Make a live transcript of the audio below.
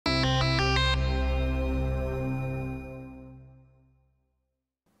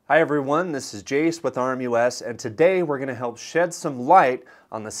Hi everyone, this is Jace with RMUS, and today we're going to help shed some light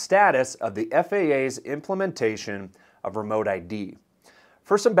on the status of the FAA's implementation of Remote ID.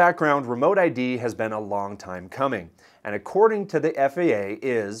 For some background, Remote ID has been a long time coming, and according to the FAA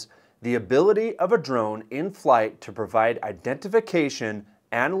is the ability of a drone in flight to provide identification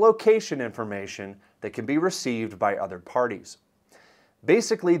and location information that can be received by other parties.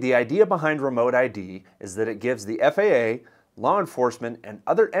 Basically, the idea behind Remote ID is that it gives the FAA, law enforcement, and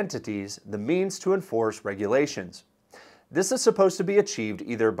other entities the means to enforce regulations. This is supposed to be achieved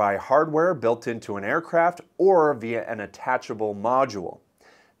either by hardware built into an aircraft or via an attachable module.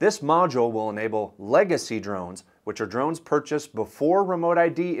 This module will enable legacy drones, which are drones purchased before Remote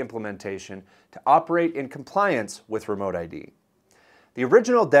ID implementation, to operate in compliance with Remote ID. The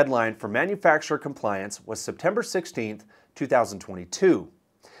original deadline for manufacturer compliance was September 16, 2022.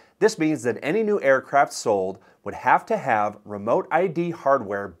 This means that any new aircraft sold would have to have Remote ID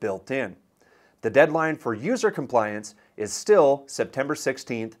hardware built in. The deadline for user compliance is still September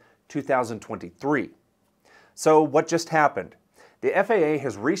 16, 2023. So what just happened? The FAA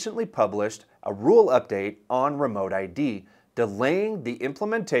has recently published a rule update on Remote ID, delaying the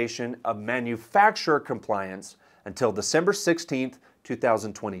implementation of manufacturer compliance until December 16,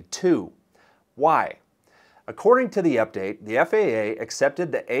 2022. Why? According to the update, the FAA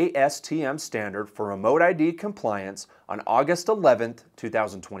accepted the ASTM standard for Remote ID compliance on August 11,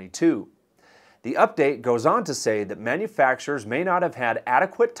 2022. The update goes on to say that manufacturers may not have had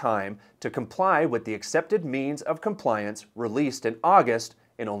adequate time to comply with the accepted means of compliance released in August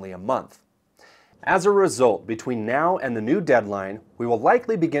in only a month. As a result, between now and the new deadline, we will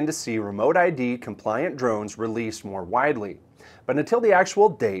likely begin to see Remote ID compliant drones released more widely. But until the actual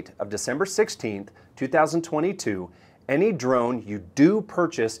date of December 16, 2022, any drone you do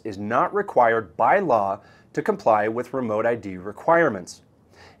purchase is not required by law to comply with Remote ID requirements.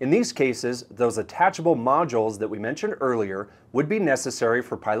 In these cases, those attachable modules that we mentioned earlier would be necessary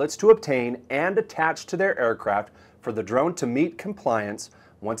for pilots to obtain and attach to their aircraft for the drone to meet compliance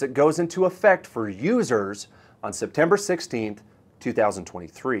once it goes into effect for users on September 16,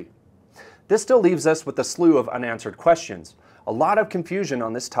 2023. This still leaves us with a slew of unanswered questions. A lot of confusion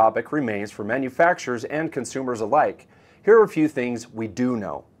on this topic remains for manufacturers and consumers alike. Here are a few things we do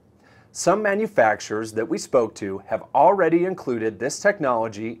know. Some manufacturers that we spoke to have already included this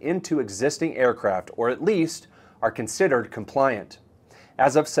technology into existing aircraft, or at least are considered compliant.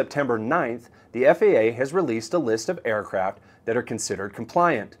 As of September 9th, the FAA has released a list of aircraft that are considered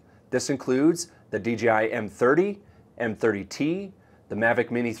compliant. This includes the DJI M30, M30T, the Mavic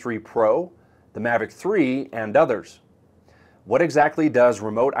Mini 3 Pro, the Mavic 3, and others. What exactly does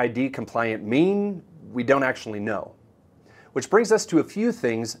Remote ID compliant mean? We don't actually know. Which brings us to a few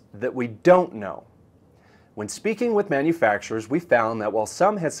things that we don't know. When speaking with manufacturers, we found that while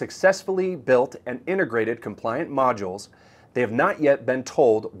some have successfully built and integrated compliant modules, they have not yet been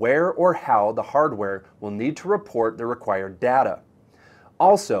told where or how the hardware will need to report the required data.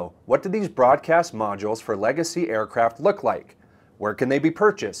 Also, what do these broadcast modules for legacy aircraft look like? Where can they be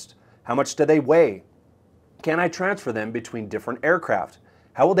purchased? How much do they weigh? Can I transfer them between different aircraft?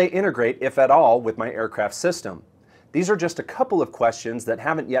 How will they integrate, if at all, with my aircraft system? These are just a couple of questions that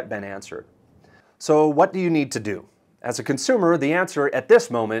haven't yet been answered. So what do you need to do? As a consumer, the answer at this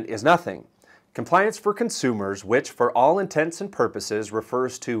moment is nothing. Compliance for consumers, which for all intents and purposes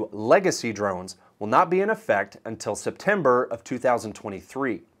refers to legacy drones, will not be in effect until September of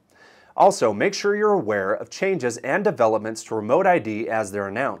 2023. Also, make sure you're aware of changes and developments to Remote ID as they're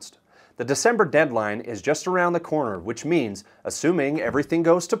announced. The December deadline is just around the corner, which means, assuming everything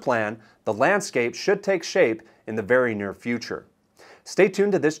goes to plan, the landscape should take shape in the very near future. Stay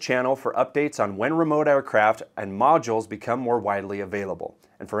tuned to this channel for updates on when remote aircraft and modules become more widely available.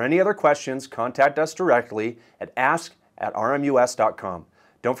 And for any other questions, contact us directly at ask@rmus.com.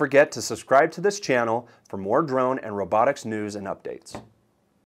 Don't forget to subscribe to this channel for more drone and robotics news and updates.